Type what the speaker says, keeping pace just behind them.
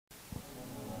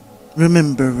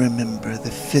Remember the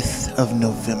 5th of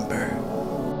November.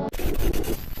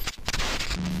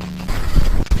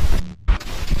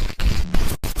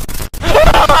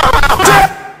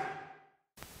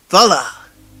 Voila!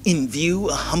 In view,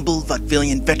 a humble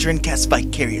vaudevillian veteran cast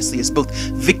vicariously as both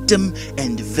victim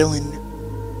and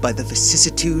villain by the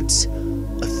vicissitudes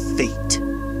of fate.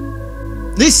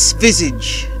 This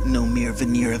visage, no mere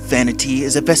veneer of vanity,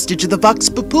 is a vestige of the vox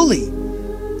populi,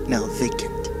 now vacant,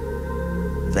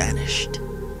 vanished.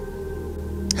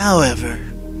 However,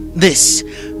 this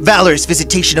valorous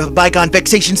visitation of a bygone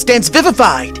vexation stands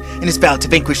vivified, and is vowed to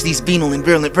vanquish these venal and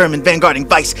virulent vermin vanguarding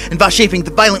vice, and vouchsafing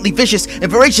the violently vicious and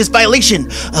voracious violation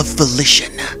of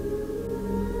volition.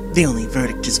 The only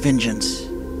verdict is vengeance,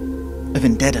 a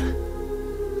vendetta.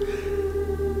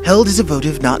 Held as a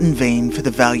votive not in vain, for the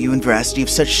value and veracity of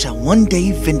such shall one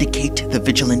day vindicate the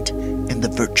vigilant and the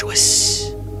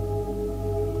virtuous.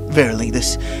 Verily,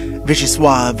 this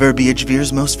vichyssoise verbiage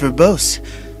veers most verbose,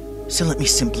 so let me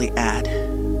simply add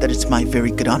that it's my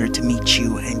very good honor to meet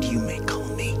you, and you may call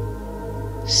me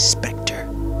Spectre.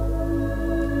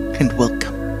 And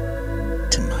welcome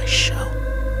to my show.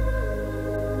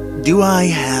 Do I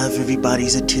have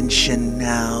everybody's attention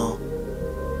now?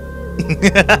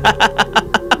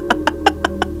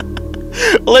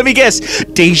 Let me guess,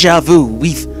 deja vu,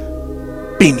 we've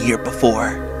been here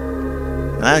before.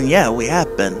 And yeah, we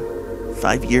have been.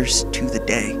 5 years to the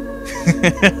day.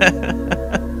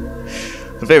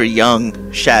 A very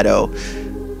young Shadow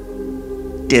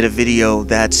did a video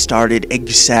that started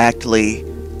exactly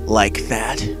like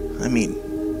that. I mean,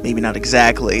 maybe not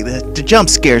exactly. The jump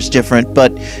scare's different,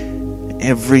 but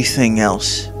everything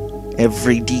else,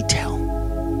 every detail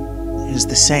is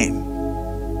the same.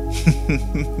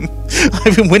 I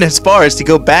even went as far as to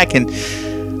go back and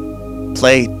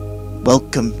play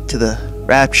Welcome to the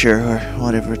Rapture, or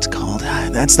whatever it's called.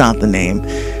 That's not the name,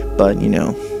 but you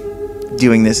know,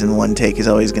 doing this in one take is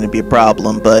always going to be a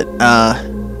problem. But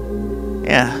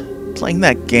yeah, playing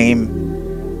that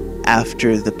game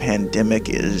after the pandemic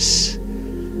is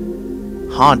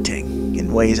haunting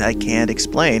in ways I can't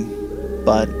explain.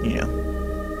 But you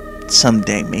know,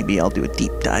 someday maybe I'll do a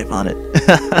deep dive on it.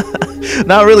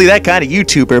 Not really that kind of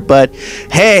YouTuber, but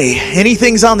hey,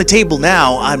 anything's on the table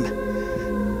now. I'm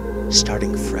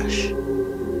starting fresh.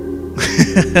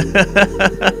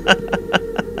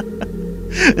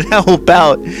 How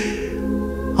about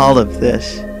all of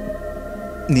this?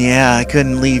 Yeah, I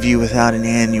couldn't leave you without an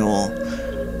annual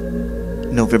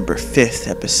November 5th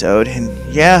episode. And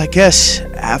yeah, I guess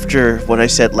after what I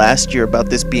said last year about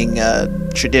this being a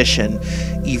tradition,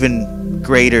 even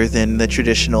greater than the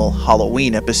traditional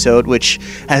Halloween episode, which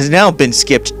has now been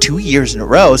skipped 2 years in a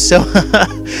row, so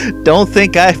don't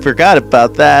think I forgot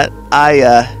about that.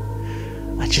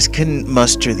 I just couldn't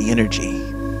muster the energy.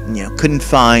 You know, couldn't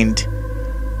find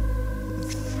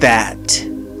that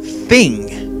thing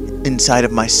inside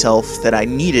of myself that I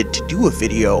needed to do a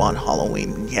video on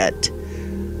Halloween, yet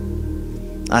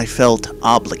I felt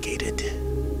obligated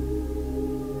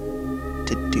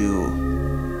to do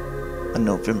a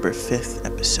November 5th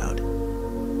episode.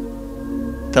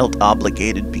 Felt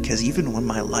obligated because even when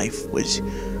my life was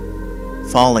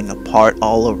falling apart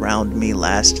all around me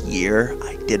last year,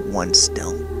 I did one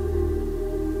still.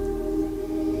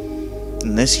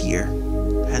 And this year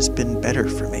has been better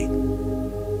for me.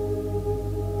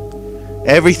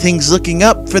 Everything's looking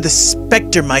up for the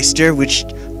Spectermeister, which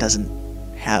doesn't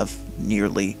have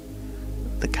nearly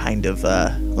the kind of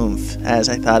oomph as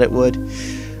I thought it would.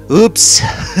 Oops.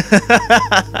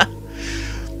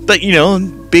 But you know,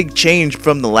 big change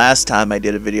from the last time I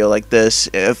did a video like this.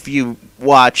 If you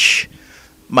watch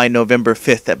my November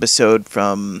 5th episode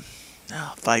from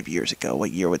 5 years ago,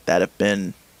 what year would that have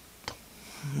been?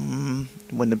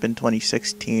 Wouldn't have been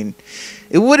 2016.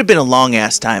 It would have been a long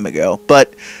ass time ago,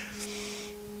 but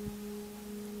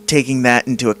taking that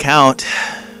into account,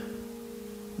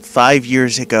 5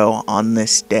 years ago on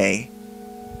this day,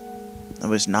 I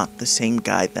was not the same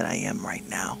guy that I am right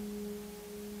now.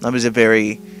 I was a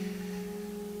very,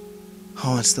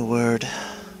 what's the word?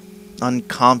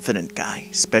 Unconfident guy,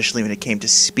 especially when it came to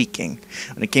speaking.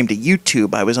 When it came to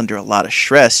YouTube, I was under a lot of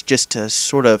stress just to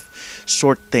sort of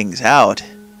sort things out.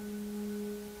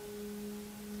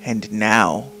 And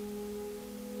now,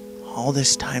 all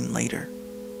this time later,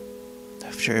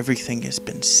 after everything has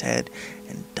been said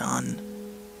and done,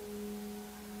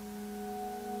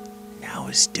 now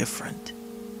is different.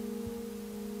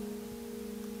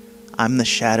 I'm the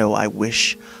Shadow I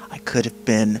wish I could have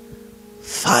been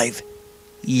 5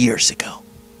 years ago.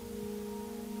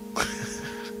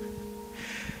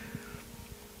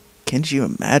 Can't you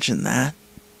imagine that?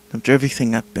 After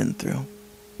everything I've been through.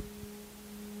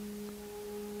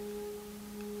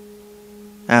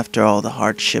 After all the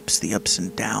hardships, the ups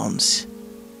and downs,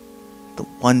 the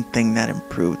one thing that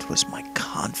improved was my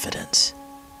confidence.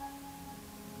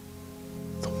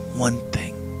 The one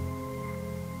thing.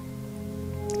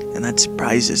 And that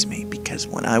surprises me because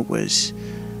when I was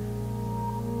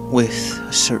with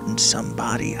a certain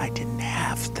somebody, I didn't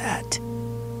have that.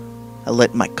 I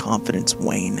let my confidence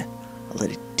wane. I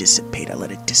let it dissipate. I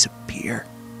let it disappear.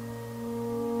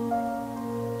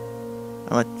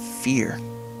 I let fear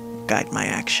guide my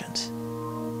actions.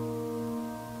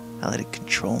 I let it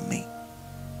control me.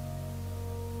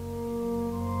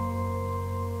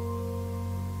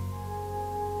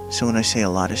 So when I say a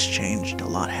lot has changed, a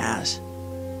lot has.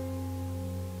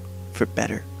 For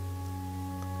better.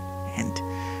 And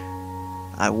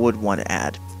I would want to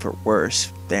add for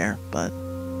worse there, but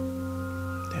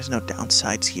there's no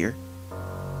downsides here.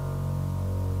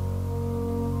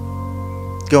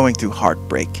 Going through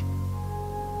heartbreak,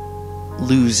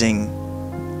 losing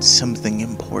something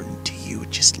important to you,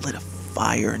 it just lit a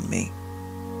fire in me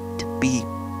to be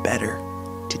better,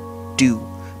 to do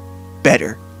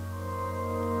better.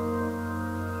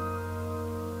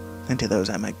 And to those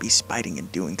I might be spiting in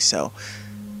doing so,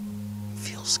 it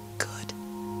feels good.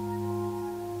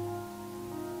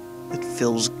 It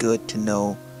feels good to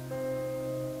know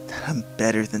that I'm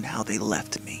better than how they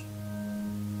left me.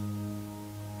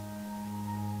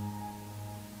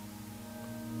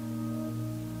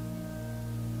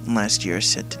 Last year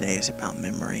said today is about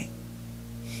memory.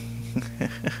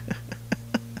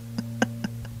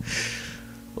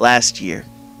 Last year,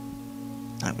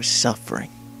 I was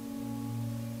suffering.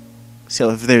 So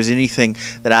if there's anything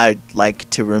that I'd like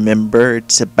to remember,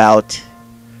 it's about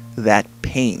that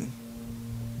pain.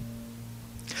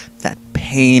 That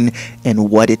pain and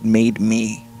what it made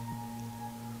me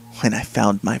when I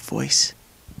found my voice.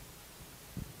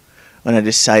 When I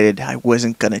decided I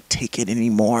wasn't going to take it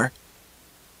anymore.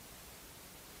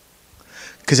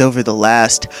 Because over the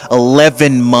last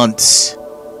 11 months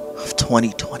of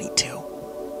 2022,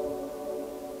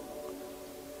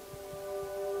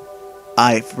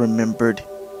 I've remembered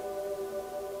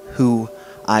who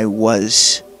I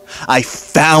was. I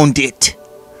found it.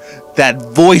 That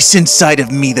voice inside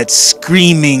of me that's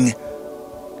screaming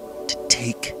to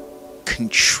take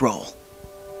control.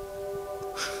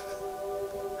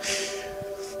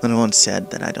 No one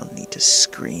said that I don't need to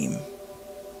scream.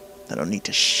 I don't need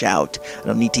to shout. I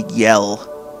don't need to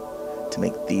yell to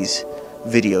make these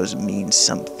videos mean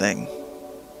something.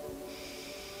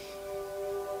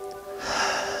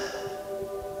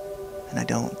 And I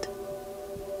don't.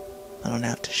 I don't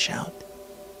have to shout.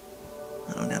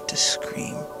 I don't have to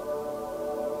scream.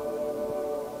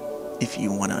 If you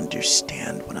want to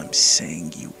understand what I'm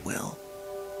saying, you will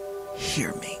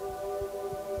hear me.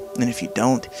 And if you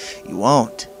don't, you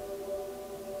won't.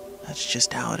 That's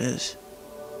just how it is.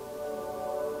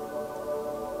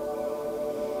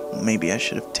 Maybe I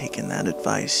should have taken that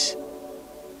advice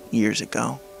years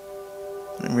ago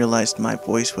when I realized my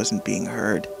voice wasn't being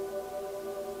heard.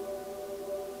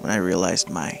 When I realized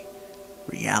my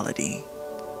reality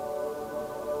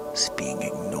was being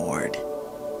ignored,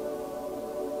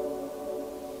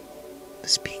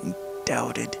 was being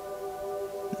doubted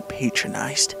and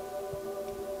patronized.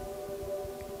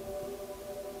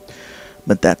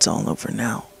 But that's all over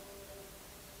now.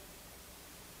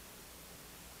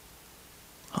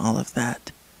 All of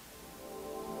that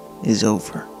is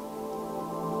over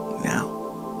now.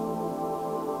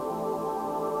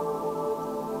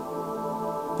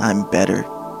 I'm better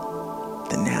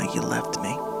than how you left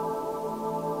me.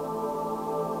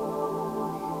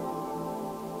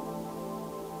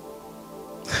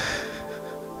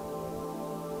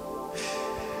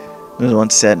 It was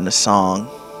once said in a song,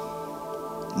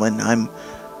 when I'm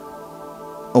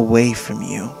away from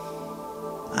you,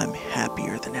 I'm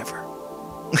happier than ever.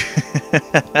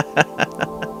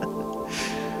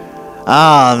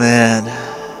 Ah, man.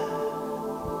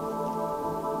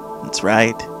 That's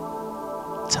right.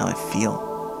 That's how I feel.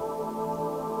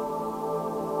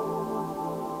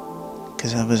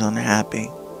 Because I was unhappy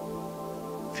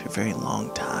for a very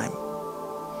long time.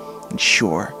 And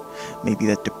sure, maybe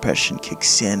that depression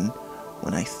kicks in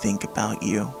when I think about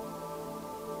you.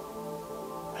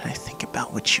 When I think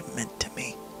about what you meant to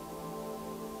me.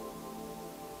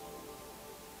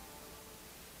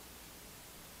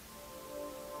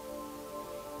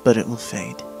 But it will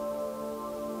fade.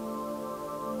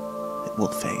 It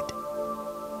will fade.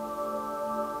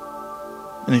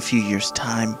 In a few years'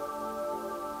 time,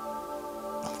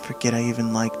 I'll forget I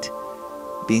even liked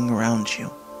being around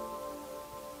you.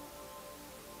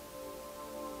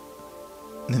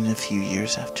 And in a few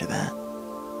years after that,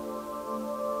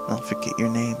 I'll forget your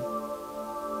name.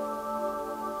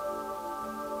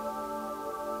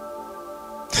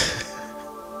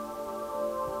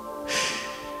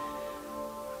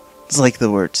 It's like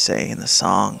the words say in the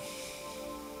song.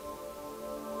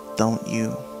 Don't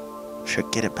you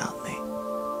forget about me.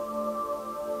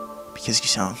 Because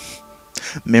you know,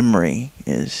 memory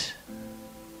is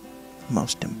the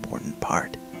most important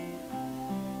part.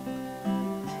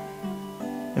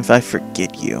 If I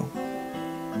forget you,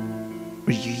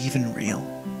 were you even real?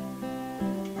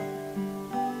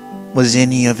 Was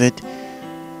any of it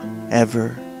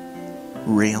ever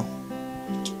real?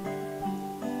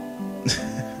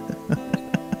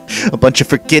 A bunch of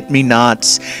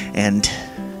forget-me-nots and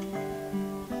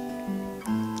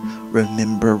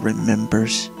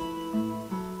remembers.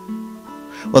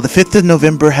 Well, the 5th of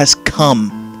November has come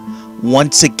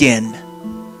once again,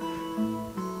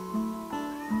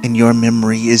 and your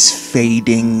memory is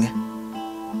fading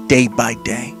day by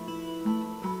day.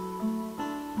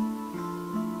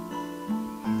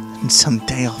 And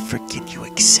someday I'll forget you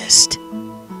exist.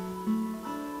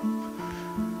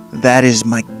 That is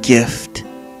my gift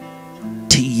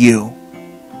to you.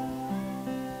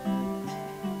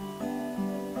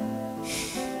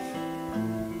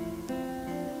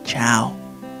 Ciao.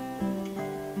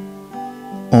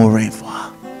 Au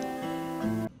revoir.